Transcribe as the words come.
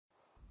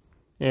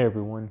Hey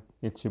everyone,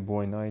 it's your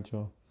boy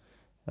Nigel.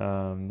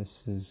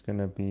 This is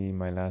gonna be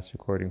my last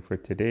recording for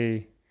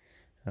today.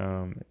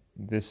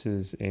 This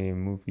is a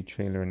movie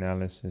trailer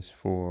analysis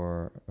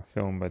for a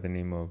film by the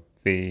name of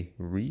They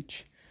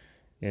Reach.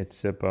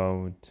 It's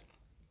about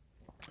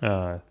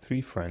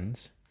three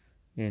friends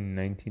in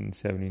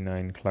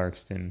 1979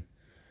 Clarkston,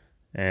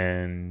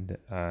 and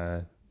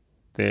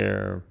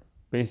they're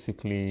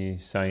basically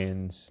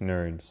science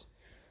nerds.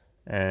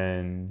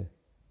 And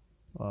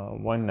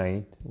one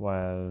night,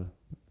 while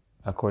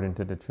according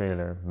to the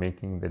trailer,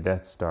 making the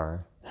Death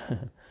Star,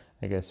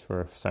 I guess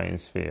for a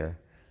science fair,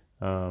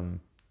 um,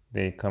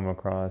 they come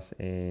across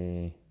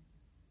a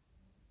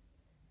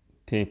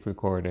tape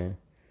recorder,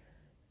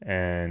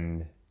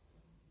 and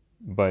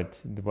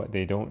what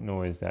they don't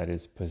know is that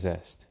it's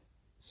possessed.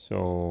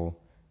 So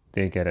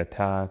they get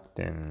attacked,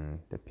 and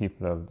the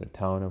people of the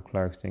town of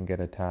Clarkston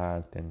get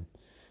attacked, and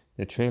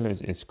the trailer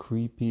is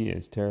creepy,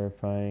 it's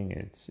terrifying,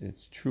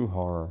 it's true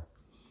horror.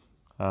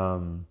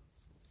 Um,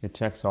 it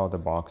checks all the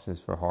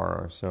boxes for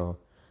horror. So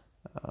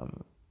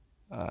um,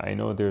 I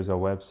know there's a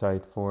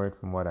website for it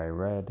from what I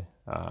read,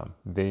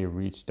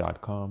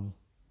 theyreach.com.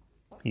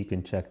 You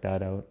can check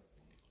that out.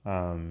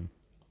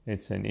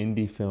 It's an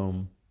indie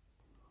film.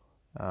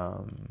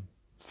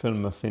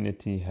 Film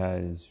Affinity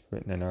has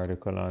written an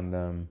article on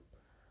them.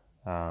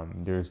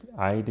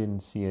 I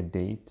didn't see a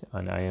date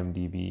on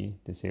IMDb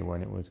to say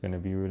when it was going to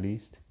be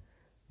released.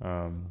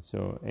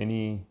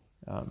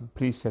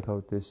 Please check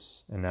out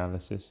this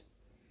analysis.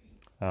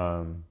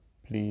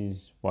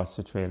 Please watch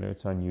the trailer.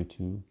 It's on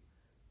YouTube.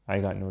 I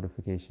got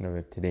notification of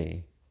it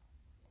today.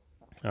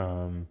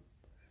 And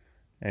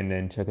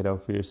then check it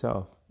out for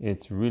yourself.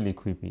 It's really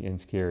creepy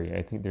and scary.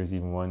 I think there's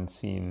even one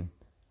scene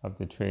of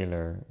the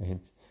trailer.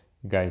 It's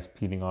the guy's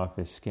peeling off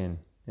his skin.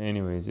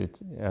 Anyways,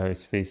 it's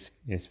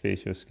his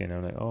facial skin.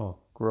 I'm like, oh,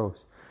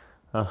 gross.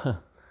 Uh,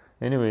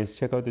 Anyways,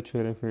 check out the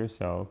trailer for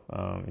yourself.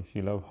 If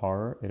you love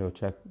horror, it'll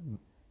check,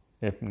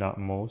 if not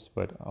most,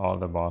 but all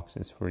the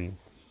boxes for you.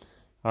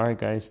 All right,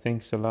 guys,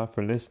 thanks a lot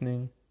for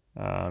listening.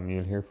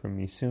 You'll hear from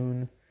me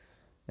soon.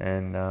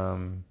 And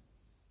so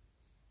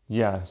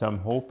I'm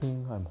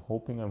hoping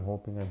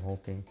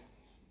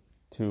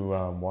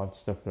to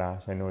watch The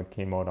Flash. I know it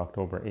came out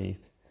October 8th,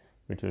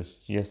 which was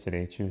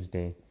yesterday,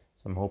 Tuesday.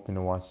 So I'm hoping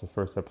to watch the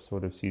first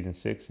episode of season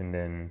 6 and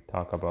then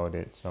talk about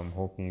it. So I'm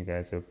hoping you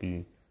guys will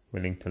be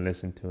willing to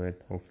listen to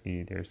it.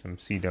 Hopefully there's some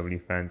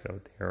CW fans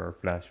out there or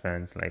Flash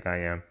fans like I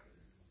am.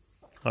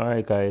 All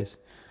right, guys.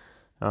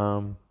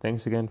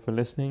 Thanks again for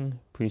listening.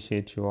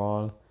 Appreciate you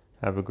all.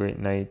 Have a great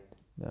night.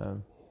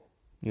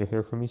 You'll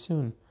hear from me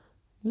soon.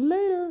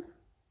 Later.